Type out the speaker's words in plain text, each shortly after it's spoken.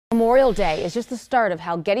Memorial Day is just the start of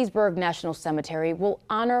how Gettysburg National Cemetery will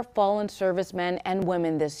honor fallen servicemen and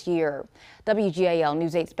women this year. WGAL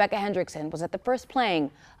News 8's Becca Hendrickson was at the first playing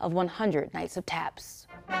of 100 Nights of Taps.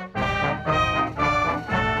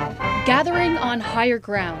 Gathering on higher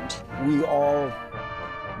ground. We all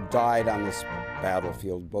died on this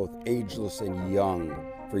battlefield, both ageless and young,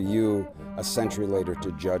 for you a century later to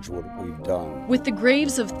judge what we've done. With the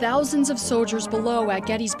graves of thousands of soldiers below at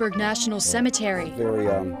Gettysburg National Cemetery. Very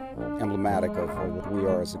emblematic of what we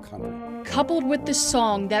are as a country. Coupled with the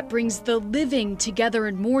song that brings the living together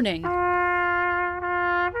in mourning.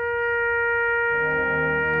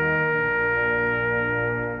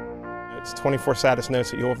 It's 24 saddest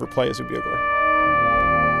notes that you'll ever play as a bugler.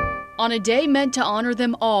 On a day meant to honor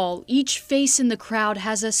them all, each face in the crowd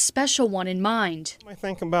has a special one in mind. I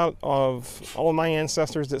think about all of my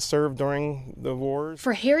ancestors that served during the wars.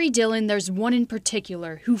 For Harry Dillon, there's one in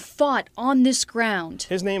particular who fought on this ground.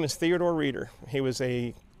 His name is Theodore Reeder. He was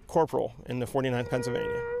a corporal in the 49th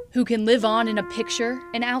Pennsylvania. Who can live on in a picture,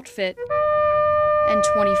 an outfit, and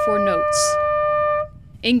 24 notes.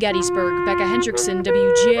 In Gettysburg, Becca Hendrickson,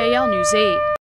 WGAL News 8.